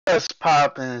What's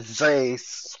poppin', Zay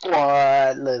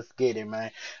Squad? Let's get it,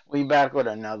 man. We back with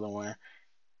another one.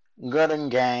 Gunna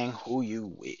gang, who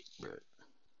you with, bro?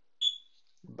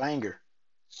 Banger.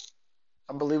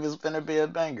 I believe it's gonna be a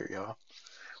banger, y'all.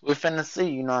 We finna see,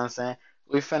 you know what I'm saying?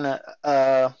 We finna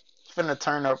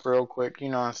turn up real quick, you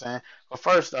know what I'm saying? But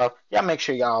first off, y'all make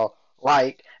sure y'all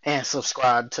like and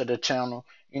subscribe to the channel,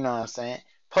 you know what I'm saying?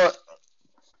 Put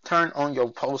Turn on your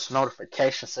post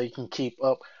notifications so you can keep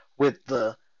up with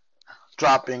the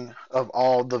dropping of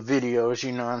all the videos,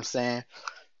 you know what I'm saying?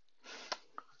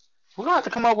 We're gonna have to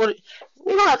come up with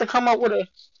we're gonna have to come up with a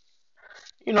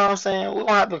you know what I'm saying? We're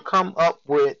gonna have to come up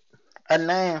with a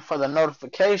name for the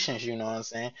notifications, you know what I'm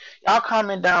saying? Y'all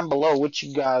comment down below what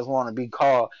you guys want to be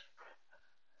called.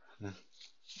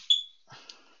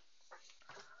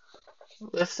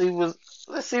 Let's see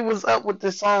what's up with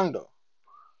this song though.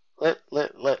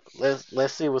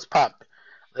 Let's see what's popping.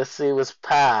 Let's see what's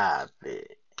popping.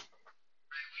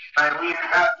 Man, we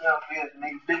out there,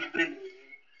 nigga, big.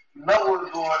 You know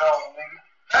what's going on, nigga.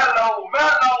 Mellow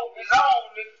is on,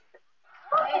 nigga.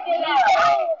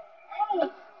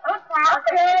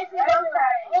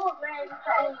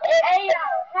 Hey,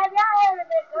 have y'all heard of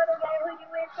that Gunna game who you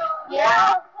went to?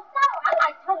 Yeah. I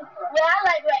like Gunna. Well, I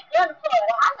like Gunna.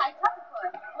 I like Gunna.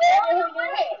 Well, who you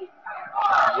with?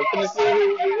 We're gonna see who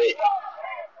you with.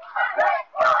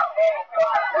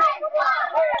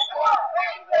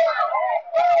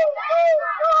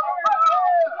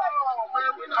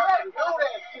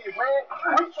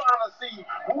 We trying to see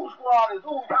who squad is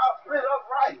who. Y'all split up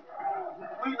right.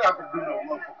 We not gonna do no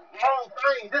motherfucker. Wrong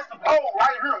thing. This the pole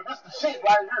right here. This the shit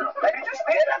right here. Hey, did you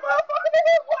spin that motherfucker?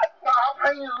 What? Nah, I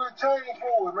painted a little chain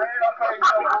for it, man. Okay,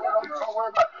 don't worry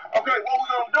about it. Okay, what we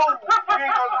gonna do? We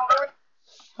ain't gonna do that.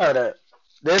 Hold up.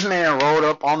 This man rolled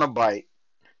up on a bike.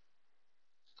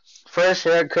 Fresh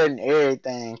haircut and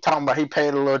everything. Talking about he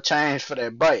paid a little change for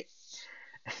that bike.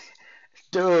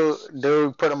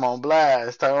 Dude put him on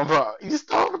blast. Talking about, you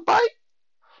stole the bike?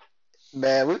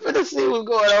 Man, we finna see what's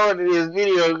going on in this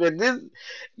video. Cause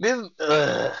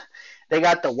they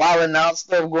got the wildin' out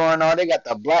stuff going on. They got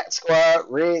the black squad,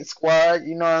 red squad.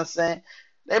 You know what I'm saying?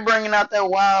 They bringing out that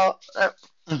wild.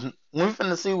 We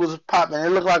finna see what's popping.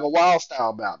 It look like a wild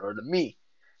style battle to me.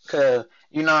 Cause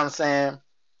you know what I'm saying?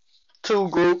 Two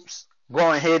groups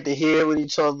going head to head with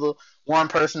each other, one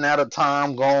person at a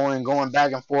time going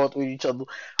back and forth with each other.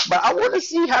 But I want to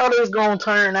see how this gonna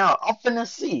turn out. I'm finna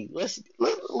see. Let's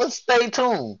stay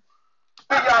tuned.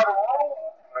 Y'all wrong,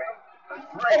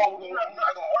 man. I'm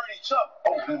not gonna hurt each other.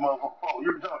 Oh, this motherfucker,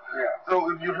 you're done. Yeah. So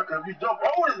if you jump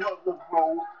over this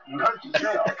motherfucker, you hurt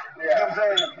yourself. Yeah. You know what I'm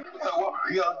saying? So what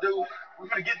we gonna do? We're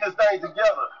gonna get this thing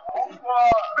together. Who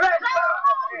squad? Black squad.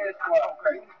 Yeah, squad.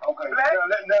 Okay. Now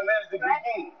let it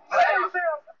begin.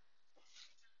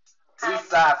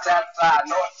 East side, south side,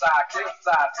 north side, cliff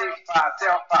side, 6-5,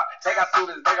 7-5. Take out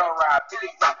shooters, they gon' ride. Tilly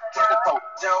top, kiss the folk,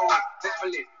 Joe Wick, this for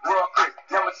lit, World Chris,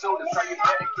 never shooters, so you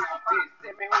better keep a bitch.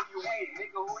 Tell me who you with,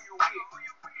 nigga, who you with?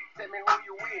 Tell me who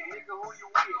you with, nigga, who you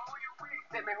with?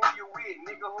 Tell me who you with,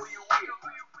 nigga, who you with?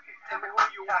 Tell me who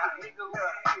you with, nigga,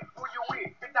 who you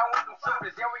with? Bitch, I want some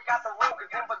shooters, yeah, we got the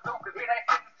Rugers and bazookas. It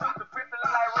ain't 52, the pistol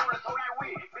like rulers, who you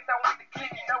with? Bitch, I want the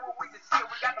click, you know what we the shit.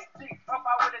 We got them sticks, pump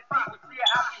out with a dick, we see it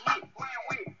out the hit. Who you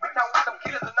with? Bitch, I want them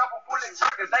killers and over pulling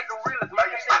triggers. They gorillas, make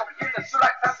a nigga killers. Shoot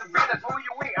like Sasha Venus, who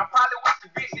you with? I'm probably with the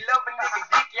bitch, she love a nigga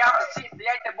dick, y'all the shit. They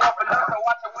ain't that boy for love, so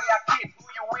watch the way I kiss. Who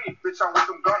you with? Bitch, I'm with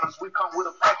them gunners. We come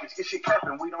with a package. Get shit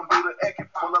clapping. We don't do the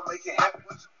acting. Pull up, make it happen.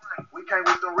 We came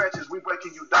with them ratchets. We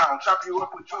breaking you down. Chop you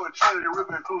up with you and Trinity,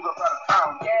 ripping and cruise up out of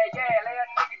town. Yeah, lay a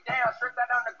nigga down, strip that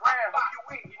on the ground. Who you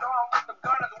with? You know I'm with them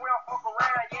gunners. We don't fuck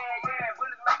around. Yeah.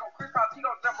 Bullets make them crisscross. He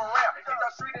don't jump around. Hit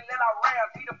your street and let our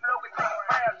rounds. He the flow and take a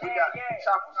round. Yeah.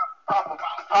 Choppers, pop em,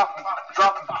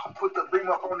 drop em. Put the beam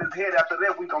up on his head. After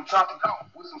that, we gon' chop him.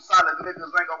 With some solid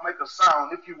niggas, ain't gon' make a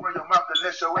sound. If you run your mouth, then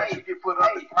let your ass, you get put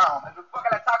up the ground. Nigga. Fuck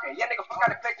out of talking. Yeah, nigga, fuck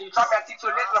out of flexing. You try me, I teach you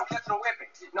a lesson. I'm catching a weapon.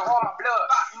 No harm my blood.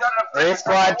 You know that I'm Red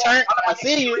squad turn. I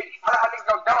see you. All my niggas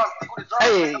go dumb. Stick with the drum.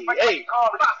 Hey.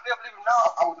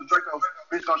 I was the Draco.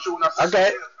 Bitch gon' shoot when I see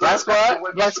Okay. Black squad.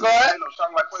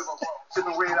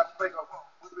 Sipping red out the Fago.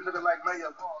 Looking like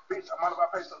Mayo. Bitch, I'm out of my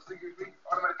face, so CQB,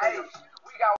 automatic Hey, KO.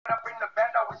 we got one up in the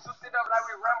bando. We shoot it up like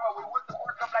we Rambo. We whip the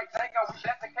work up like Django. We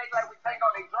bless the cake like we Tango.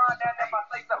 They drawing down that my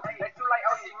say so. They shoot like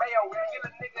OG Mayo. We kill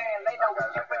a nigga and lay down. We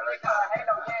give a nigga a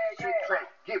halo. Yeah.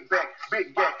 Get back,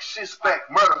 big yak, shit's back,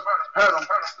 murder, hurt him,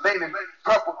 leaning,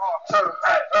 purple, turtle,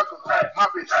 urkel, my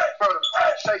bitch, further,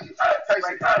 shake it, taste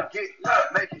it, get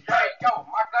naked. Hey, yo,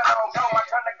 my gun on go. My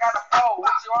gunner got a fold.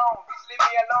 What you on? Bitch, leave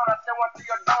me alone. I still want to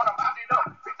your dome. I'm out it up.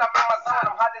 Bitch, I'm in my zone.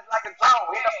 I'm hot just like a drone.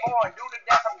 In the foreign, do the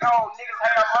dash, I'm gone.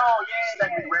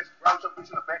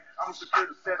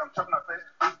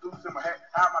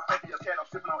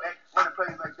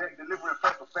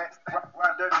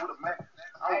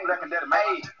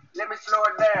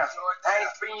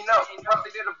 up.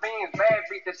 Pussy little beans, bad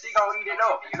bitch that she gon' eat it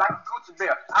up. Like a Gucci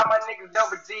belt. All my niggas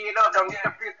double G it up. Don't need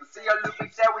a pistol. See your little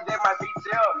bitch sandwich, that might beat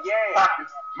you up. Yeah. Pop it,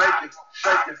 make it,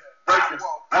 shake it, break it,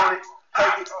 want it,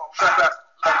 take it, trap out,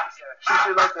 take it. She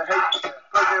shit like the hate it,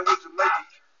 plug in with your make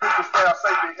it. People style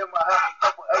safety in my house, a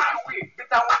couple Who you acres. with?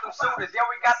 Bitch, I'm with them shooters. Yeah,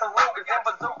 we got the Rugers and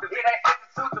bazookas. It ain't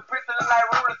 52, the pistol look like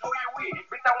rulers. Who you with?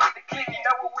 Bitch, I'm with the click. You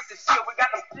know we with the shit. We got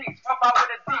them sticks. Fuck out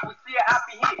with a dick. We see it, I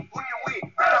be hit. Who you with?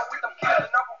 Bitch, I'm with them killers.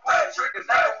 No for pulling triggers.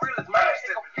 They the realest. Man, they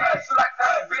gon' kill us. You like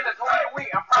Tony Billers. Who you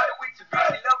with? I'm probably with you,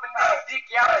 bitch. You loving nigga dick.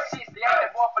 Y'all the shit. They ain't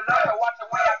that boy for love. So watch the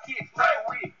way I kiss. Who you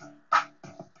with?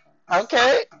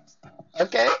 Okay.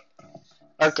 Okay.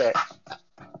 Okay.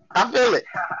 I feel it.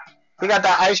 He got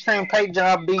that ice cream paint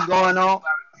job beat going on.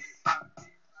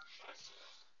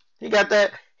 He got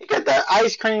that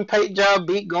ice cream paint job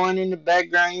beat going in the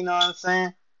background, you know what I'm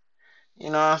saying?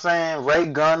 You know what I'm saying? Ray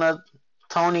Gunna,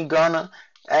 Tony Gunna.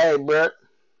 Hey, bro.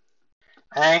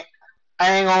 I ain't I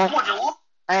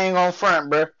ain't gonna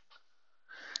front, bro.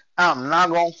 I'm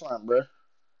not gonna front, bro.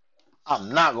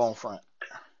 I'm not gonna front.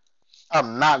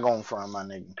 I'm not gonna front, my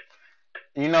nigga.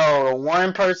 You know, the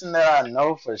one person that I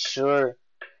know for sure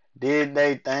did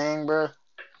they thing, bro.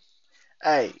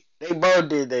 Hey, they both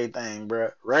did their thing, bro.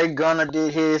 Ray Gunna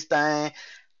did his thing.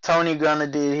 Tony Gunna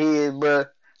did his, bro.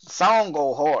 The song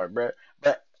go hard, bro.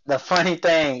 But the funny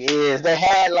thing is, they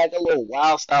had like a little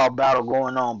wild style battle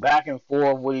going on back and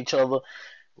forth with each other.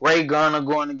 Ray Gunna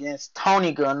going against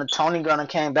Tony Gunna. Tony Gunna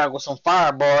came back with some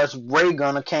fire bars. Ray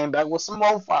Gunna came back with some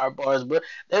more fire bars, bro.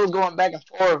 They was going back and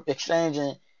forth,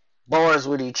 exchanging bars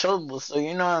with each other. So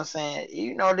you know what I'm saying?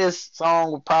 You know this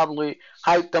song would probably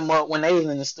hype them up when they was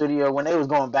in the studio when they was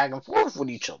going back and forth with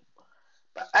each other.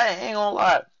 But I ain't gonna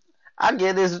lie. I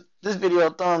give this video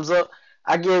a thumbs up.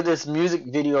 I give this music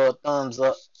video a thumbs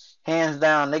up. Hands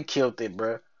down, they killed it,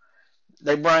 bro.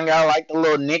 They bring out like the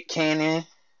little Nick Cannon.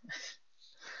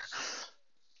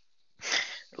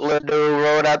 Little dude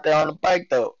rode out there on the bike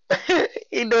though.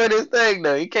 He doing his thing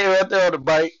though. He came out there on the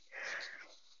bike.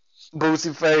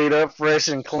 Boosie fade up, fresh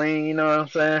and clean, you know what I'm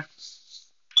saying?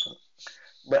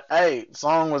 But hey,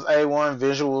 song was A1,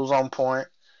 visuals on point.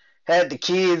 Had the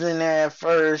kids in there at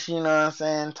first, you know what I'm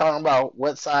saying? Talking about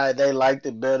what side they liked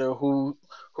it better, who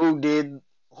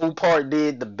part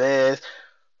did the best,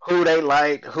 who they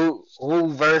liked, who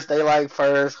verse they liked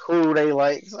first, who they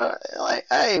like. So like,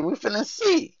 hey, we finna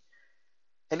see.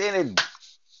 And then it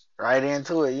right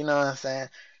into it, you know what I'm saying?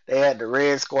 They had the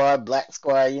red squad, black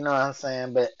squad, you know what I'm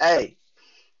saying? But hey,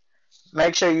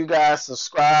 make sure you guys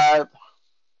subscribe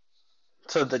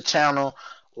to the channel,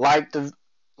 like the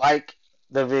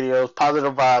videos,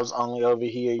 positive vibes only over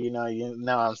here, you know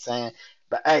what I'm saying?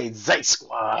 But hey, Zay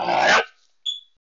Squad.